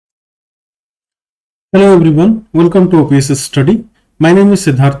Hello everyone, welcome to OPSC Study. My name is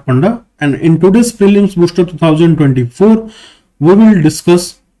Siddharth Panda and in today's Prelims Booster 2024, we will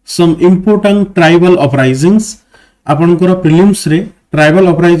discuss some important tribal uprisings. आपनकर prelims रे tribal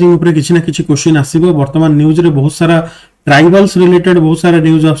uprising ऊपर किछि ना किछि question आसीबो। वर्तमान news रे बहुत सारा ट्राइबल्स रिलेटेड बहुत सारा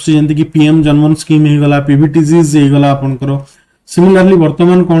न्यूज आछि जंती कि पीएम जनमन स्कीम हे गला, पीवीटीजीज हे गला आपनकर। Similarly,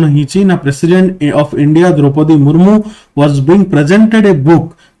 वर्तमान कौन हिची ना president of India Draupadi Murmu was being presented a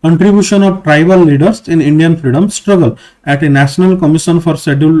book contribution of tribal leaders in Indian freedom struggle at a National Commission for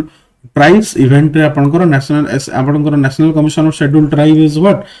Scheduled Tribes event रे आपनकर National Commission of Scheduled Tribes is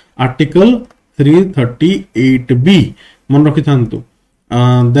what Article 338B मन रखि थांतु।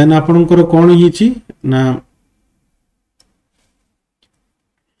 Then आपनकर कौन हिची ना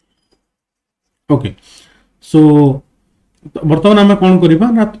okay so बर्तमान आम कौन करबा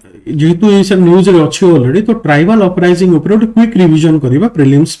ना जेहेतु ये सब न्यूज रे अछि ऑलरेडी तो ट्राइबल अपराइजिंग ऊपर एक क्विक रिवीजन करबा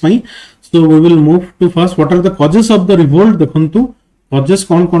प्रीलिम्स पई। So we will move to first what are the causes of the revolt. देखंतु कॉजेस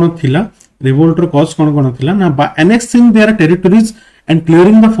कौन थिला, रिवोल्ट रो कॉज कौन थिला ना bye annexing there territories and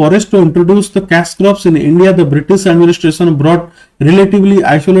clearing the forest to introduce the cash crops in India, the British administration brought relatively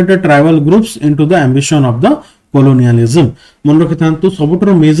isolated tribal groups into the ambition of the colonialism। मन रखि थांतु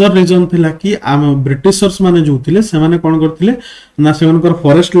सबुटर major reason थिला कि आम Britishers माने जो थिले से माने कोन करथिले ना से मानकर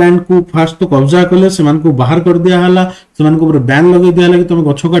फॉरेस्ट लैंड को फास्ट तो कब्जा करले, से मान को बाहर कर दिया हला, से मान को ऊपर बैन लगे दिया हला कि तुम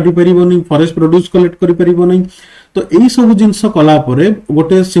गछ काटी परिबोनी, फॉरेस्ट प्रोड्यूस कलेक्ट करि परिबोनी। तो एई सब जिंस कला परे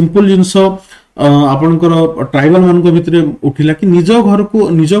गोटे सिंपल जिंस आपनकर ट्राइबल मान को भितरे उठिला कि निज घर को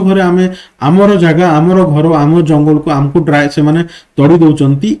निज घरे आमे आमर जगह आमर घर आम जंगल को आमको ड्राई से माने तोड़ी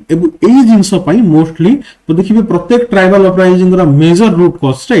दउचंती। एई जिंस पई मोस्टली तो देखिबे प्रत्येक ट्राइबल अपराइजिंग रा मेजर रूट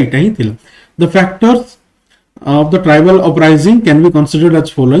कॉज एटा ही थिला। The factors of the tribal uprising can be considered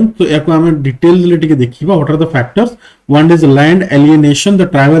as following। तो याको हमें डिटेल्स ले टिके देखिबा। What are the factors? One is land एलिएनेशन। The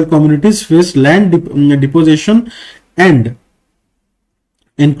tribal communities face land deposition and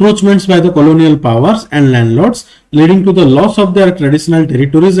encroachments by the colonial powers and landlords, leading to the loss of their traditional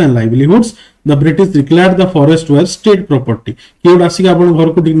territories and livelihoods। The British declared the forest were state property। कियोड आसी आपण घर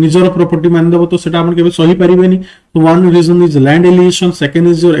को निजर property मान देबो तो सेटा आपण केबे सही परिबेनी। तो one reason is land alienation, second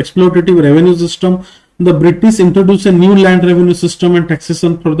is your exploitative revenue system। The British introduced a new land revenue system and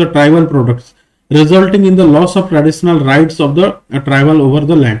taxation for the tribal products, resulting in the loss of traditional rights of the tribal over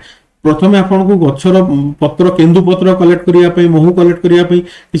the land। प्रथमे आपन को गछर पत्र केंदु पत्र collect करिया पई, Mhow collect करिया पई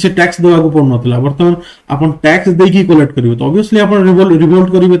किसी टैक्स देवा को पड़ नथिला। वर्तमान आपन टैक्स देकी कलेक्ट करियो तो ऑब्वियसली आपन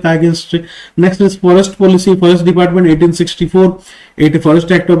रिवोल्ट करिवे ता against. Next is forest policy. Forest department 1864,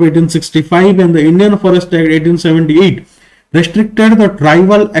 forest act of 1865 and the Indian forest act 1878 restricted the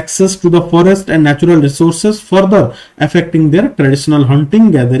tribal access to the forest and natural resources, further affecting their traditional hunting,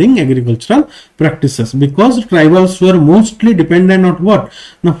 gathering, agricultural practices, because tribals were mostly dependent on what?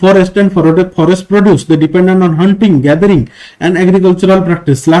 The forest and forest produce. They dependent on hunting, gathering and agricultural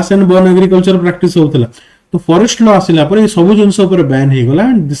practice, slash and burn agricultural practice होतला। तो forest law आसिला पर ये सब जिंस ऊपर ban हे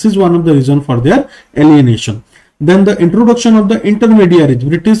गला and this is one of the reason for their alienation। Then the introduction of the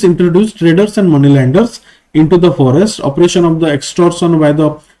intermediaries। British introduced traders and moneylenders into the forest। Operation of the extortion by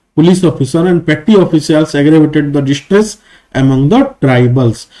the police officer and petty officials aggravated the distress among the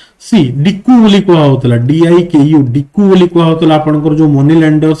tribals। See, डिक्कू बोली कहा होतला, DIKU डिक्कू बोली कहा होतला आपनकर जो money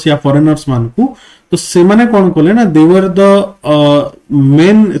landers या foreigners मान को। तो से माने कोन कोले ना दे वर द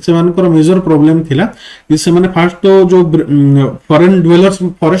मेन से मानकर मेजर प्रॉब्लम थिला कि से माने फर्स्ट तो जो फॉरेन ड्वेलर्स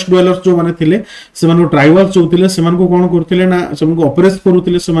फॉरेस्ट ड्वेलर्स जो माने थिले से माने ट्राइबल्स जो थिले से मान को कोन करथिले ना से मान को ऑपरेट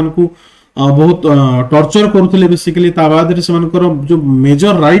करूथिले, से मान को बहुत टॉर्चर करूथिले बेसिकली। ता बाद रे से मानकर जो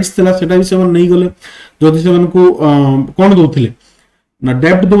मेजर राइट्स थिला सेटा भी से मान नहीं गले जदी से मान को कोन दोथिले ना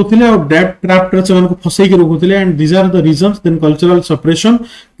डेब्ट दोथिले और डेब्ट ट्रैप रे से मान को फसै के रखुथिले। And these are the reasons. Then cultural suppression.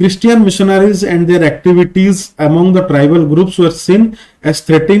 Christian missionaries and there activities among the tribal groups were seen as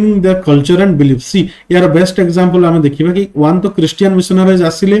threatening their culture and belief. सी यार बेस्ट एग्जांपल हमें देखिबा कि वन तो क्रिश्चियन मिशनरीज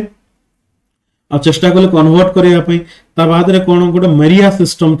आसिले आ चेष्टा कले कन्वर्ट करिया पई। ता बाद रे कोन गोटे मेरिया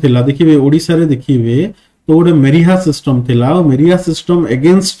सिस्टम थिला। देखिबे ओडिसा रे देखिबे तो गोटे मेरिया सिस्टम थिला और मेरिया सिस्टम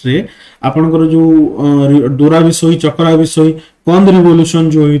अगेंस्ट रे आपनकर जो डोरा विषय चक्रा विषय कंद रिवोल्यूशन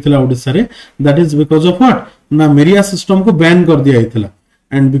जो होइथिला ओडिसा रे, that is because of what ना मेरिया सिस्टम को बैन कर दिया हिथिला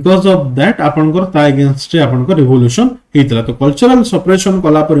एंड बिकॉज ऑफ दैट आपनकर ता अगेंस्ट रे आपनकर रिवोल्यूशन हेइथिला। तो कल्चरल सप्रेशन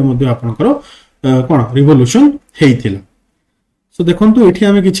कला परे मध्ये आपनकर कोन रिवोल्यूशन हेइथिला। सो देखंतु एठी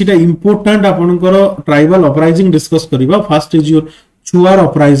हमें किछिटा इंपोर्टेंट आपनकर ट्राइबल अपराइजिंग डिस्कस करिबा। First is your Chuar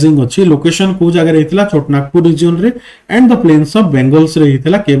uprising अछि। लोकेशन को जगह रहितला छोटनागपुर रीजन रे and the planes of bangles रे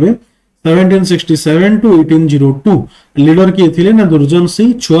हितला केबे 1767 to 1802। लीडर किए थिले ना दुर्जन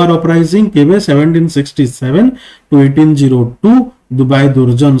सिंह। चुआर अपराइजिंग केबे 1767 to 1802 दुबाई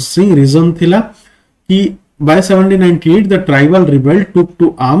दुर्जन सिंह। रीजन थिला He by 1798 the tribal rebel took to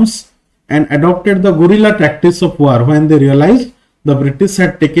arms and adopted the guerrilla tactics of war when they realized the British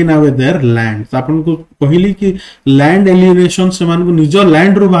had taken away their lands. आपन को कहली कि land alienation से मान को निजो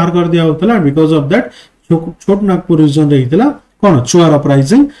land रो बाहर कर दिया होतला because of that छोट नागपुर region रही थला कौन चुआर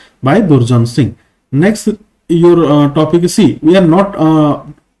uprising by दुर्जन Singh. Next your topic is see we are not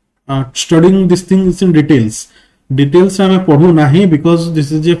studying these things in details. Details हमें पढ़ू नहीं because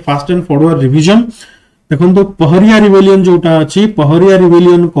this is a fast and forward revision. देखो तो पहरिया रिबेलियन जोटा अछि पहरिया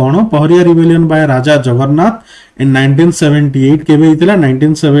रिबेलियन कोन पहरिया रिबेलियन बाय राजा जगन्नाथ इन 1978 केबे हितला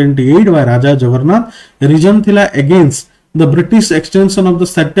 1978 बाय राजा जगन्नाथ रीजन थिला against the British extension of the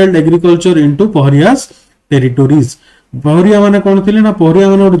settled agriculture into पहरियास territories. पहरिया माने कोन थिले ना पहरिया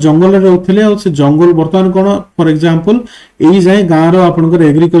माने एक जंगल रे रहउथिले और से जंगल वर्तमान कोन फॉर एग्जांपल एई जाय गां रो आपनकर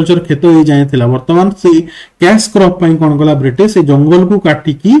एग्रीकल्चर खेत एई जाय थिला वर्तमान से कैश क्रॉप पई कोन गला ब्रिटिश ए जंगल को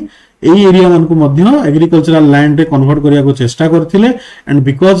काटी की एई एरिया मान को मध्य एग्रीकल्चरल लैंड रे कन्वर्ट करिया को चेष्टा करथिले एंड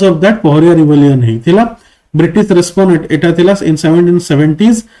बिकॉज ऑफ दैट पहरिया रिबेलियन हेथिला. ब्रिटिश रेस्पोंड एटा थिला इन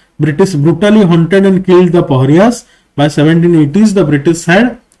 1770s British brutally hunted and killed the पहरियास. Bye 1780s the British had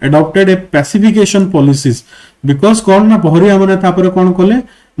adopted a pacification policies because कौन ना पहरिया माने तापरे कौन कोले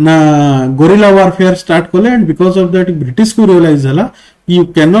ना guerrilla warfare start कोले and because of that British को realize हला you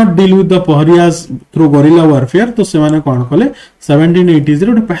cannot deal with the paharias through guerrilla warfare तो से माने कौन कोले 1780s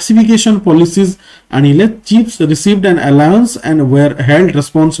रे pacification policies अनिले chiefs received an allowance and were held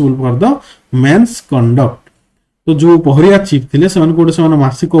responsible for the men's conduct. तो जो पहरिया चीफ थिले सेमान को से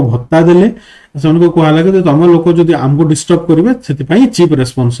मासिक भत्ता देले सेमान को कहला कि तुम लोक जदि हमको डिस्टर्ब करिवे सेति पई चीफ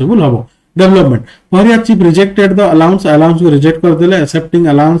रिस्पांसिबल हबो. डेवलपमेंट पहरिया चीफ रिजेक्टेड द अलाउंस को रिजेक्ट कर देले. Accepting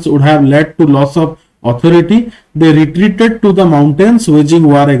allowance would have led to loss of authority. They retreated to the mountains waging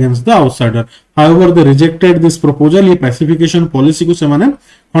war against the outsider. However they rejected this proposal. ये pacification policy को से माने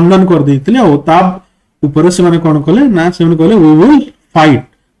खंडन कर देथिले और ताब ऊपर से माने कोन कले ना से माने कले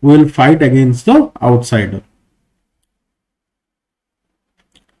we will fight against the outsider.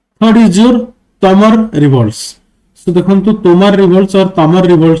 Third is your Tomar revolts. So देखंतु तोमर रिवोल्ट्स और तमर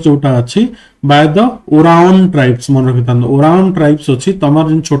रिवोल्ट्स जोटा अछि बाय द ओरावन ट्राइब्स मन रखितान. ओरावन ट्राइब्स अछि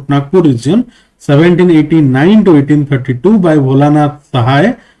तमर इन Chhotanagpur reason 1789 to 1832 by Bholanath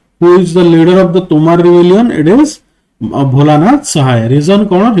Sahai, who is the leader of the Tomar rebellion. It is Bholanath Sahai. Reason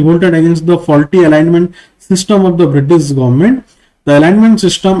कौन revolted against the faulty alignment system of the British government. The alignment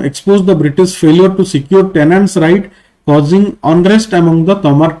system exposed the British failure to secure tenants' right, causing unrest among the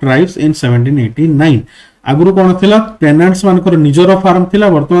Tomar tribes in 1789. आगुरु कौन थिला tenants मानकर निजर farm थिला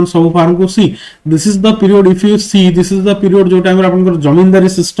वर्तमान सब farm को see this is the period if you see this is the period जो time रे आपनकर जमींदारी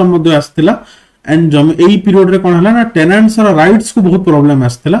सिस्टम मध्ये आस्थिला एंड एई पीरियड रे कोन हला ना टेनेंट्स रा राइट्स को बहुत प्रॉब्लम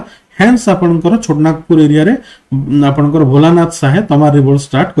आस्थिला. हेंस आपनकर छोटनागपुर एरिया रे आपनकर भोलानाथ साहे तमार रिवोल्ट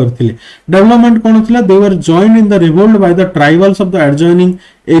स्टार्ट करथिले. डेवलपमेंट कोन थिला दे वर joined in the revolt by the tribals of the adjoining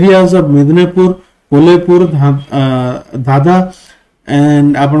areas of Medinipur, कोलेपुर, धादा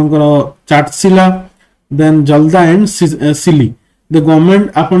and आपनकर चाटसिला, then जल्दा and silly. The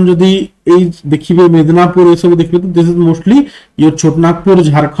government अपन जदि ए देखिबे मेदिनीपुर ए सब देखिबे तो this is mostly your Chhotanagpur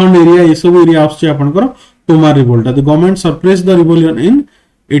Jharkhand area A सब एरिया आछे आपनकर तोमार revolt. The government सरप्रेस्ड the revolution in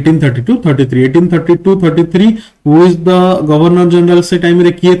 1832-33. 1832-33 who is the governor general से time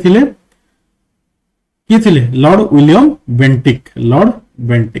रे किए थिले Lord William Bentinck. Lord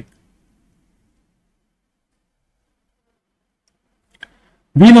Bentinck.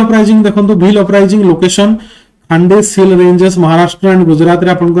 Bhil uprising देखंतु Bhil uprising location Khande hill ranges Maharashtra and Gujarat रे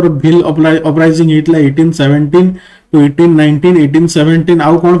आपनकर भील अपराइजिंग हिटला 1817 to 1819. 1817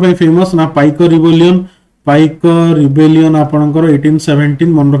 आउ कोन पे फेमस ना पाइकर रिबेलियन आपनकर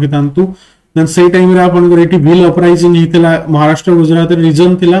 1817 मन रखितांतु. देन से टाइम रे आपनकर एठी भील अपराइजिंग हितला महाराष्ट्र गुजरात रे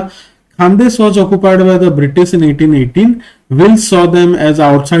रीजन थिला. Khandes was occupied by the British in 1818. Wills saw them as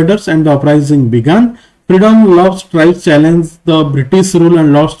outsiders and the uprising began. Freedom loved tribes challenged the British rule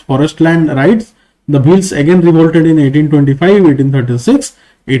and lost forest land rights. The Bhils again revolted in 1825, 1836,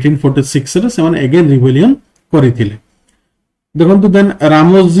 1846 रे seven again rebellion करिथिले. देखंतु then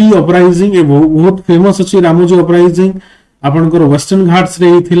Ramoji uprising ए बहुत famous अछि. Ramoji uprising आपनकर western Ghats रे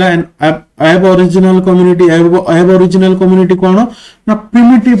हिथिला and aboriginal community कोन ना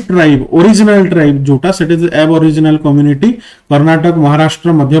primitive tribe original tribe जोटा set is aboriginal community. Karnataka,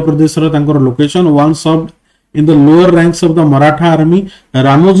 Maharashtra, Madhya Pradesh रे तांकर location one served in the lower ranks of the Maratha army.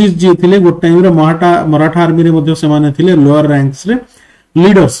 Ramoji जी थिले गोट टाइम रे मराठा आर्मी रे मध्ये से माने थिले लोअर रैंक्स रे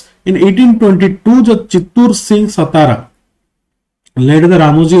लीडर्स. इन 1822 जो चित्तूर सिंह सतारा led the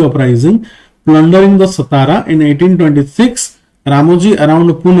Ramoji uprising, plundering the Satara. In 1826 Ramoji around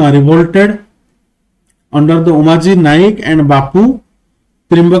Pune revolted under the Umaji Naik and Bapu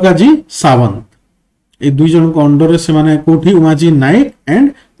Trimbakaji Sawant. ए दुई जन को अंडर से माने कोठी उमाजी नायक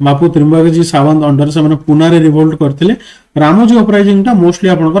एंड बापू त्रिंबकजी सावंत अंडर से माने पुणे रे रिवोल्ट करथिले रामोजी अपराइजिंग टा मोस्टली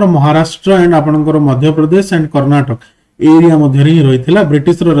आपनकर महाराष्ट्र एंड आपनकर मध्य प्रदेश एंड कर्नाटक एरिया मध्य रे रहिथिला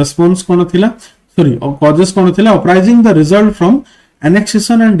ब्रिटिश रो रेस्पोंस कोन थिला सॉरी कॉजेस कोन थिला uprising the result from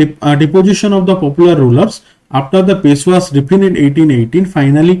annexation and deposition of the popular rulers after the Peshwas defeat in 1818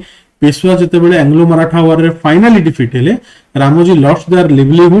 finally Peshwa जेतेबेले Anglo Maratha वार रे फाइनली डिफीट हेले Ramoji lost their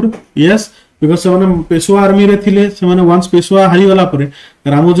livelihood yes because से माने Peshwa army रे थिले से माने वंस पेशवा हारी गला परे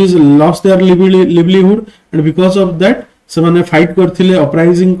Ramoji lost their livelihood and because of that से माने फाइट करथिले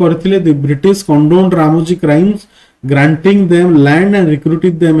अपराइजिंग करथिले the British कंडोन्ड Ramoji crimes granting them land and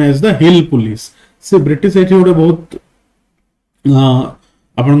recruited them as the hill police से ब्रिटिश एठी ओडे बहुत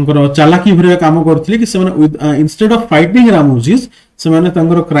आपनकर चालाकी भरे काम करथिले कि से इंस्टेड ऑफ फाइटिंग रामोजीज से माने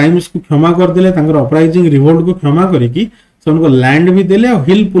तांकर क्राइम्स को क्षमा कर देले तांकर अपराइजिंग रिवोल्ट को क्षमा करी कि से उनको लैंड भी देले और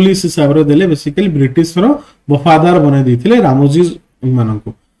हिल पुलिस हिसाब रे देले बेसिकली ब्रिटिश रो वफादार बने दिथिले रामोजीज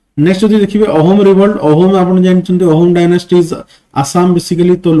मानको नेक्स्ट जदि देखिबे अहोम रिवोल्ट अहोम आपन जानछन्ते Ahom dynasty is Assam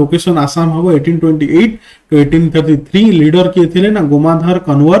basically तो लोकेशन आसाम हबो 1828 टू 1833 लीडर के थिले ना गोमाधार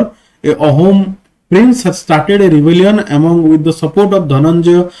कन्वर ए Ahom Prince had started a rebellion among with the support of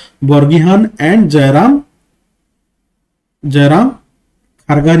Dhananjay Borgihan and Jairam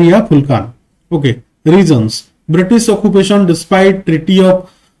Khargaria Fulkan. Okay, reasons. British occupation despite Treaty of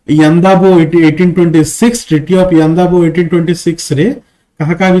Yandabo 1826, Treaty of Yandabo 1826 रे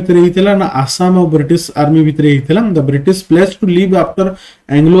कहा का भीतर हितला ना आसाम और ब्रिटिश आर्मी भीतर हितला the British pledged to leave after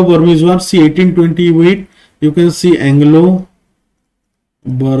Anglo-Burmese War. See 1828 you can see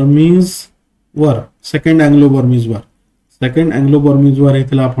Anglo-Burmese war second Anglo-Burmese war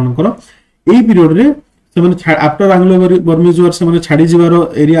हेतला आपनकर एई period रे से माने आफ्टर Anglo-Burmese war से माने छाडी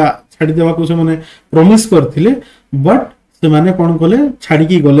जिवारो एरिया छाडी देबा को से माने प्रॉमिस करथिले बट से माने कोन कोले छाडी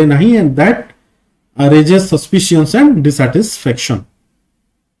की गले नाही and that raises suspicions and dissatisfaction.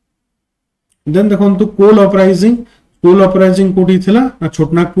 Then देखो तो कोल अपराइजिंग कोठी थिला ना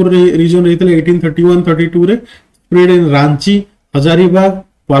छोटनागपुर रीजन रहितले 1831-32 रे spread in Ranchi Hazaribagh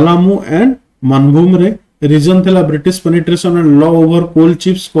Palamu and मनभूम रे रीजन थिला British penetration and law over coal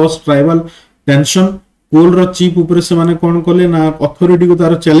chips cost tribal tension coal row chip ऊपर से माने कोन कोले ना अथॉरिटी को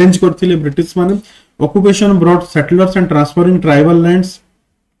तार चैलेंज करथिले ब्रिटिश माने occupation brought settlers and transferring tribal lands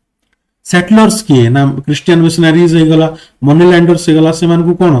settlers किए ना क्रिश्चियन मिशनरीज हे गला मनी लैंडर्स हे गला से मान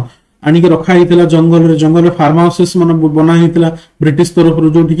को कोन आनी के रखा हितला जंगल रे फार्म हाउसेस मन बना हितला ब्रिटिश तरफ रो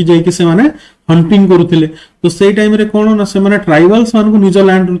जोठी की जाई के से माने हंटिंग करूथिले तो सेई टाइम रे कोन ना से माने ट्राइबल्स मान को निज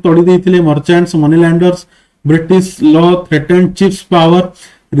लैंड रो तोड़ी देथिले merchants money landers British law threatened chips power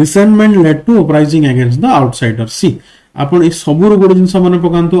resentment led to uprising against the outsider सी आपण ए सबुर गोड जिंस माने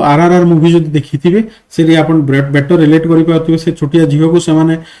पकांतो आरआरआर मूवी जदी देखिथिबे सेरे आपण बेटर रिलेट करि पाथिबे से छोटिया झियो को से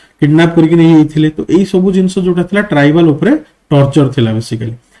माने किडनैप करके नहीं हिथिले तो एई सबु जिंस जोटा थिला ट्राइबल ऊपर टॉर्चर थिला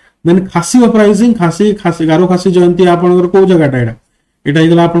बेसिकली देन खासी अपराइजिंग खासी गारो खासी जयंती आपनकर को जगह एटा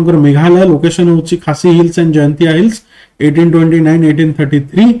हिला आपनकर मेघालय लोकेशन होची खासी hills and Jaintia hills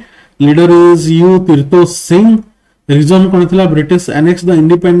 1829-1833 leader is you तीर्थो Singh reason कोन थिला British annex the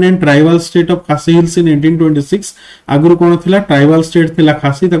independent tribal state of खासी हिल्स इन 1826 आगुर कोन थिला ट्राइबल स्टेट थिला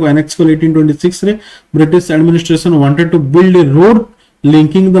खासी ताको एनेक्स को 1826 रे British administration wanted to build a road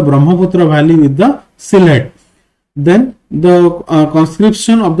linking the Brahmaputra valley with the Sylhet then the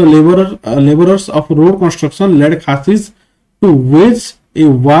conscription of the laborers of road construction led Khasis to wage a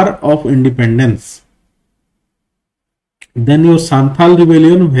war of independence. Then your Santhal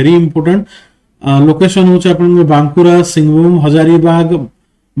rebellion very important location होचे अपन बांकुरा सिंहभूम हजारीबाग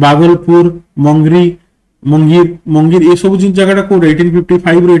बागलपुर मंगीर ये सब जिन जगह को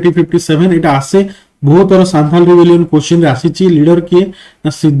 1855 रो 1857 एटा आसे बहुत और Santhal rebellion question रे आसीची leader के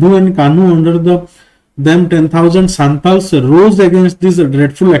Sidhu and Kanhu under the them 10,000 Santals rose against these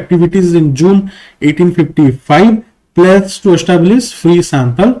dreadful activities in June 1855 pledged to establish free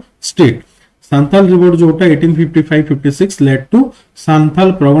Santhal state. Santhal revolt जो होता 1855-56 led to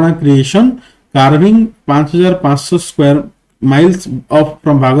Santhal Pargana creation carving 5,500 square miles of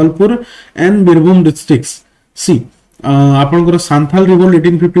from Bhagalpur and Birbhum districts. See आपनकर Santhal revolt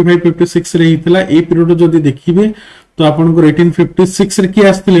 1855-56 रे हितला a period जदी देखिबे तो आपनकर 1856 रे की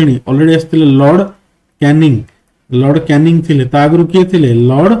आस्थिलेनी already आस्थिले Lord Canning थिले तागरु किए थिले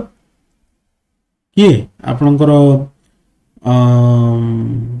लॉर्ड किए आपनकर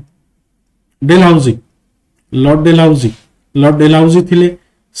लॉर्ड डेलहाउजी थिले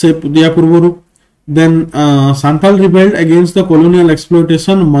से दिया पूर्वरु then Santhal rebelled against the colonial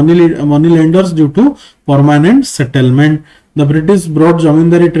exploitation money lenders due to permanent settlement. The British brought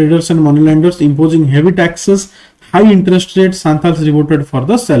zamindari traders and moneylenders imposing heavy taxes, high interest rates. Santhals revolted for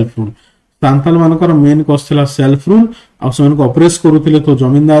the self rule. Santhal मानकर main cause थिला self rule आ सेमान को operate करूथिले तो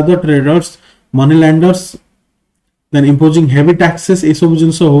जमींदार traders money landers then imposing heavy taxes ए सब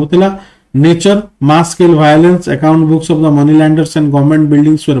जिंस होतिला nature mass scale violence account books of the money lenders and government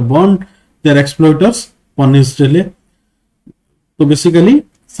buildings were burned their exploiters punished ले तो basically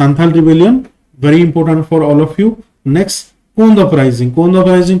Santhal rebellion very important for all of you next कोंद uprising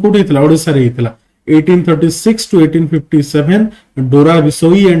कोठी हितला ओडिसा रे हितला 1836 to 1857 डोरा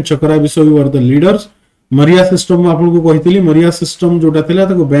Bisoi and चकरा Bisoi were the leaders Maria system आपन को कहितली मरिया system जोटा थिला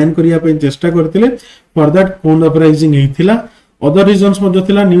ताको बैन करिया पे चेष्टा करथिले for that Kond uprising हिथिला other reasons मध्य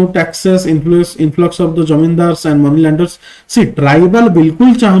थिला new taxes influx of the zamindars and money landers C tribal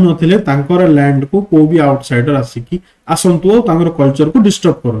बिल्कुल चाहु नथिले तांकर लैंड को को भी आउटसाइडर आसिकी आसंतु तांकर कल्चर को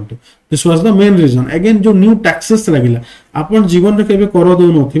डिस्टर्ब करंतु this was the main reason again जो न्यू टैक्सेस लागिला आपण जीवन रे केबे कर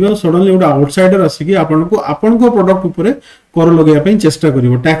दउ नथिबे सडनली उडा आउटसाइडर आसिकी आपण को प्रोडक्ट ऊपर कर लगेया पे चेष्टा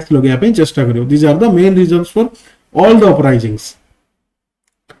करिवो टैक्स लगेया पे चेष्टा करिवो this are the main reasons for all the uprisings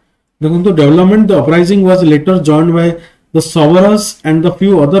देखो तो development the uprising was later joined bye the Savaras and the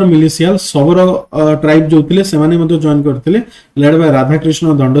few other militias Savara tribe जो थिले सेमाने मध्य जॉइन करथिले led by Radha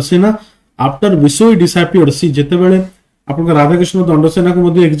Krishna Dandasena after विसोई disappeared सी जेते बेले आपन राधा कृष्ण दंडसेना को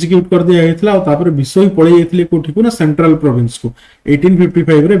मध्य execute कर दिया हेतला और तापर विसोई पळे हेतले कोठी को ना सेंट्रल प्रोविंस को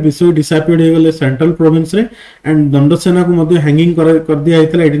 1855 रे विसोई डिसअपियर्ड हे गेले सेंट्रल प्रोविंस रे एंड दंडसेना को मध्य हैंगिंग कर दिया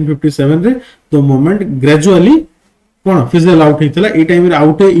हेतला 1857 रे तो मोमेंट ग्रेजुअली कोन फिजल आउट हेतला ए टाइम रे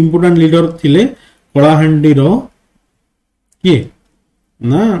आउट इंपोर्टेंट लीडर थिले कलाहांडी रो किए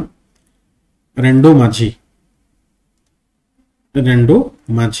ना रेंडो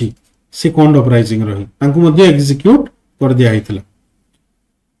माझी से कोंड अपराइजिंग रही तांको मध्य एग्जीक्यूट कर दिया हितला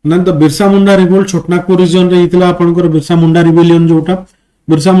ना the Birsa Munda revolt Chhotanagpur reason रे हितला आपनकर बिरसा मुंडा रिबेलियन जोटा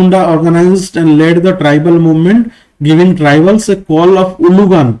Birsa Munda organised and lead the tribal movement giving tribals A call of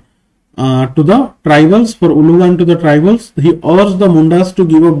उलुगान to the tribals for Ulugan to the tribals he urged the Mundas to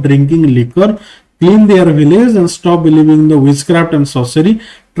give up drinking liquor clean their village and stop believing in the witchcraft and sorcery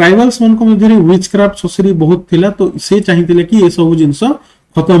tribals मन को मधे witchcraft sorcery बहुत थिला तो से चाहिथिले कि ए सब जिंस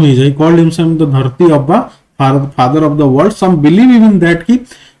खत्म हो जाय called himself the धरती of the father of the world some believe even that कि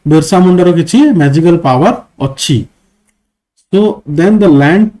बिरसा मुंडा रो किछि मैजिकल पावर अछि so then the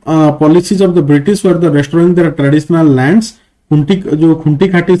land policies of the British were the restoring their traditional lands Khunti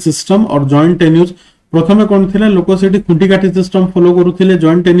खाटी सिस्टम और जॉइंट टेन्यूर्स प्रथमे कोन थिला लोक सेठी खुंटी खाटी system follow करूथिले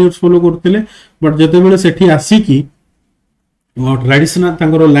joint टेन्यूर्स follow करूथिले but जते बेले सेठी आसी की ट्रेडिशनल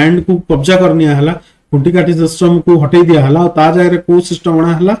तांगर लैंड को कब्जा करनिया हला खुंटी खाटी सिस्टम को हटै दिया हला ता जाय रे को सिस्टम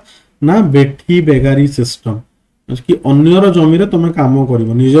बना हला ना बेठी बेगारी सिस्टम कि अन्यर जमी रे तमे काम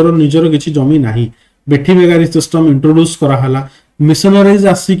करिवो निजर किछि जमी नाही बेठी बेगारी सिस्टम इंट्रोड्यूस करा हला मिशनरीज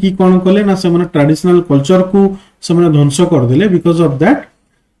आसी की कोन कले ना से माने ट्रेडिशनल कल्चर को से माने ध्वंस कर देले because of that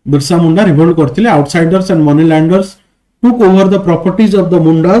Birsa Munda revolt करथिले outsiders and money landers took over the properties of the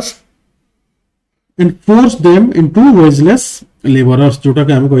Mundas and force them into वेजलेस labourers जोटा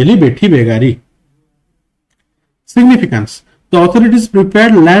के हम कहली बेठी बेगारी significance the authorities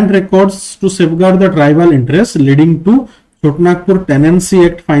prepared land records to safeguard the tribal interest leading to Chhotanagpur tenancy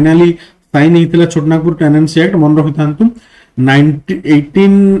act finally sign हितला Chhotanagpur tenancy act मन रखिथांतु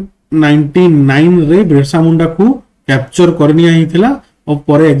 1899 रे बिरसा मुंडा को capture करनिया हितला और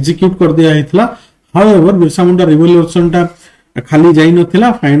परे एग्जीक्यूट कर दिया हितला हाउएवर बिरसा मुंडा रिवोल्यूशन टा खाली जाई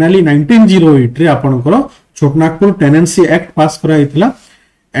नथिला फाइनली 1908 रे आपनकर छोटनागपुर टेनेंसी एक्ट पास करा हितला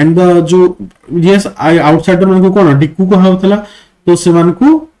एंड द जो यस आउटसाइडर मन को कोन डिक्कू को हाउतला तो सेमान को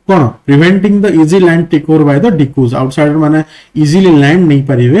कोन preventing the easy land take over by the डिक्कूज outsider माने इजीली लैंड नहीं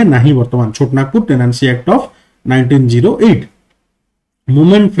परिवे नाही वर्तमान Chhotanagpur tenancy act of 1908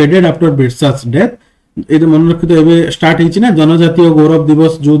 movement faded after बिरसास death a मन रखितो एबे स्टार्ट हिची ना जनजातीय गौरव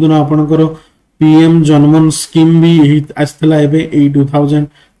दिवस जो दिन आपनकर पीएम जनमन स्कीम भी आस्थला एबे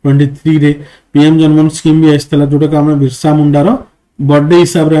 2023 रे पीएम जनमन स्कीम भी आस्थला जोटा का हम बिरसा मुंडा रो बर्थडे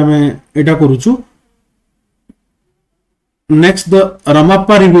हिसाब रे हम एटा करूछु next the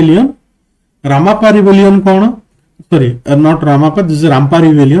Ramappa rebellion cone sorry not Ramappa this is Rampa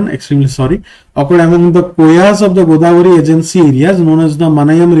rebellion extremely sorry occurred among the Koyas of the Godavari agency areas known as the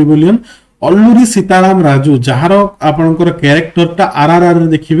Manayam rebellion Alluri Sitaram Raju jahar apankor character ta RRR रे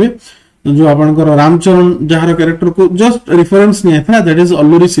देखिबे जो apankor Ramcharan jahar character को just reference नहीं था that is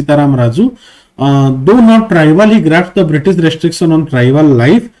Alluri Sitaram Raju though not tribal he grasped the British restriction on tribal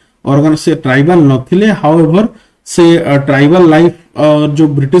life organ से tribal नथिले however से tribal life जो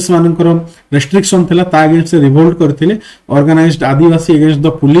British मानकर restriction थिला ता अगेंस्ट से रिवोल्ट करथिले organised Adivasi against the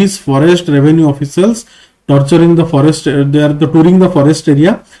police forest revenue officers torturing the forest they are the touring the forest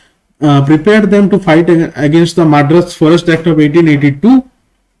area prepared them to fight against the Madras Forest Act of 1882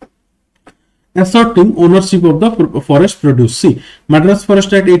 asserting ownership of the forest produce. See, Madras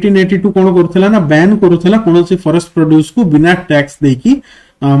Forest Act 1882 कोन करथिला ना ban करथिला कोनोसी forest produce को बिना tax देकी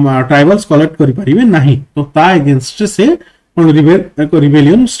tribals collect करि परिबे नाही. तो ता against से कोन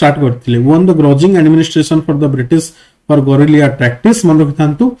रिबेलियन स्टार्ट करथिले. One the ग्रोजिंग administration for the British for gorilla tactics. मन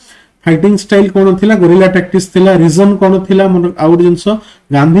रखथांतु फाइटिंग स्टाइल कोन थिला गोरिल्ला टैक्टिस थिला. रीजन कोन थिला मन आउट जिंस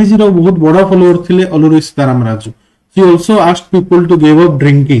गांधी जी रो बहुत बड़ा फॉलोअर थिले Alluri Sitaram Raju. He also asked people to give up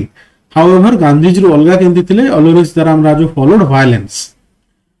drinking. However, Gandhiji olga kenti thile Alluri Sitaram Raju followed violence.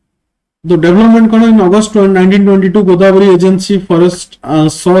 The development kono in August 1922 Godavari Agency Forest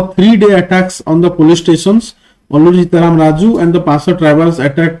saw 3-day attacks on the police stations. Alluri Sitaram Raju and the Pasa tribals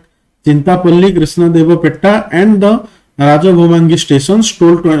attacked Chintapalli, Krishnadevapetta and the Rajabhomangi stations,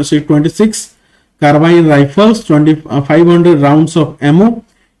 stole 26 carbine rifles, 500 rounds of ammo.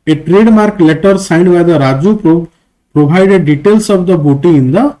 A trademark letter signed by the Raju provided details of the booty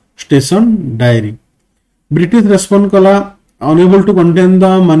in the station diary. British respond kala, unable to contain the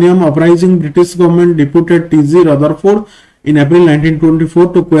Maniam uprising. British government deputed T.G. Rutherford in April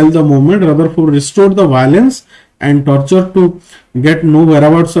 1924 to quell the movement. Rutherford restored the violence and torture to get no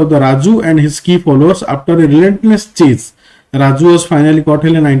whereabouts of the Raju and his key followers. After a relentless chase, Raju was finally caught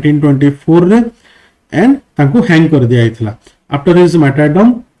in 1924 and तांको hang कर दिया इथला. After his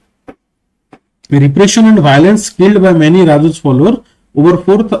martyrdom, repression and violence killed by many Raju's followers. Over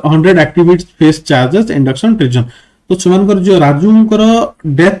 400 activists faced charges, induction, treason. तो सेमानकर जो राजूंकर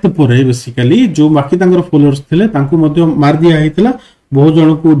death परे basically जो बाकी तांकर फॉलोअर्स थिले तांको मध्ये मार दिया हैतला. बहुत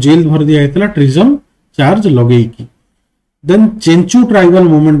जन को जेल भर दिया हैतला ट्रीजन चार्ज लगेई की. देन चेंचू ट्राइबल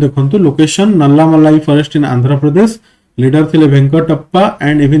मूवमेंट देखंतु. लोकेशन नल्लामलाई फॉरेस्ट इन आंध्र प्रदेश. लीडर थिले Venkatappa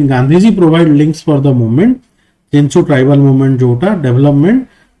and even Gandhiji provide links for the movement. Chenchu tribal movement जोटा development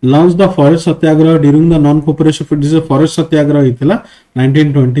launched the forest satyagraha during the non-cooperation. This is a forest satyagraha itla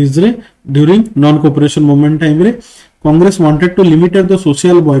 1920s re during non-cooperation movement time re. Congress wanted to limit the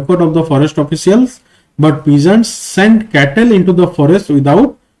social boycott of the forest officials, but peasants sent cattle into the forest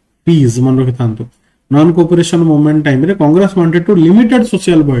without fees. मन रखिथांतु non-cooperation movement time re Congress wanted to limit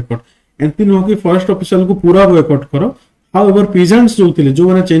social boycott. एंती no कि forest official को पूरा boycott करो. However, peasants जो थिले जो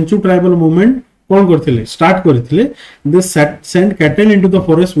माने Chenchu tribal movement कोन करथिले स्टार्ट करथिले they send cattle into the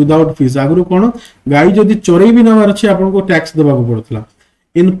forest without fees. आगरु कोन गाई जदी चोरई भी नवार अछि आपन को टैक्स देबा को पड़थला.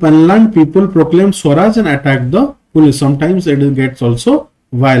 इन पेनलैंड people proclaim Swaraj and attack the police. Sometimes it gets also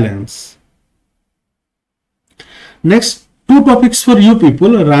violence. Next to topics for you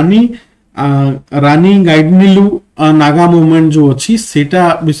people. Rani गाइडनिलु Naga movement जो अछि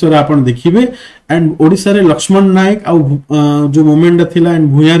सेटा विषय आपन देखिबे. एंड ओडिसा रे लक्ष्मण नायक आ जो मूवमेंट थिला एंड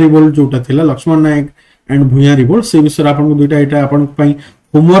भुया रिवोल्ट जोटा थिला लक्ष्मण नायक एंड भुया रिवोल्ट से विषय आपन को दुइटा एटा आपन पई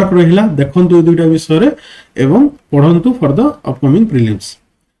होमवर्क रहिला. देखंतु दुइटा विषय रे एवं पढंतु for the upcoming prelims.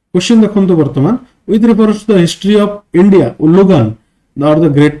 Question देखंतु वर्तमान. With reference to the history of India उल्लुगन और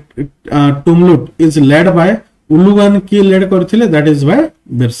the great टुमलुट is led by उल्लुगन की लेड करथिले that is by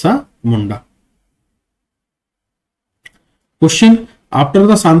Birsa Munda. Question: After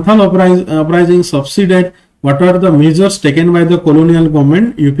the Santhal uprising subsided, what are the measures taken by the colonial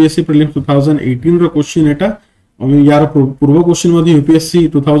government? UPSC Prelims 2018 row question एटा. यार पूर्व question मध्ये UPSC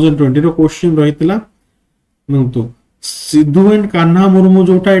 2020 row question रहितला. नंतु Sidhu and Kanha Murmu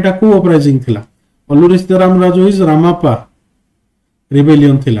जोटा एटा को uprising थिला. Alluri Sitaram Raju is रामापा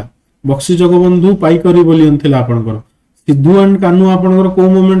rebellion थिला. बक्सी जगबंधु पाइक rebellion थिला आपनकर. Sidhu and Kanhu आपनकर को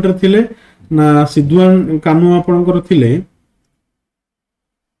मोमेंट रे थिले ना सिद्धू एंड कान्हू आपनकर थिले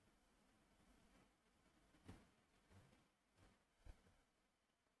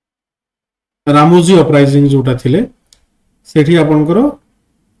रामोजी अपराइजिंग जोटा थिले सेठी आपनकर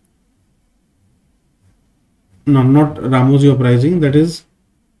not Ramoji uprising that is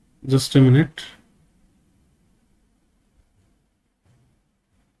just a minute.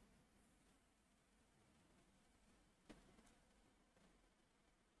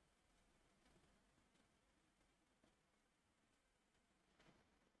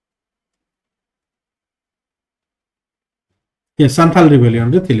 ये सांथाल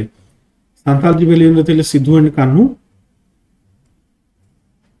रिबेलियन रे थिले. सांथाल रिबेलियन रे थिले Sidhu and Kanhu.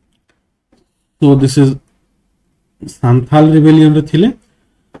 So this is Santhal rebellion रे थिले.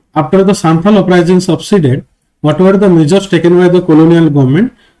 After the Santhal uprising subsided, what were the measures taken by the colonial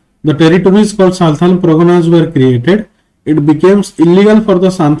government? The territories called Santhal Parganas were created. It became illegal for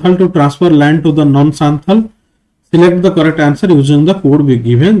the Santhal to transfer land to the non-Santhal. Select the correct answer using the code be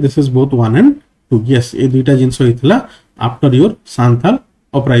given. This is both 1 and 2. Yes, ये दुईटा जिनस होइथिला after your Santhal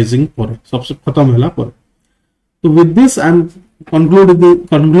uprising परे सबसे खत्म होला परे. So with this I am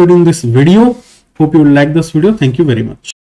concluding this video. Hope you like this video. Thank you very much.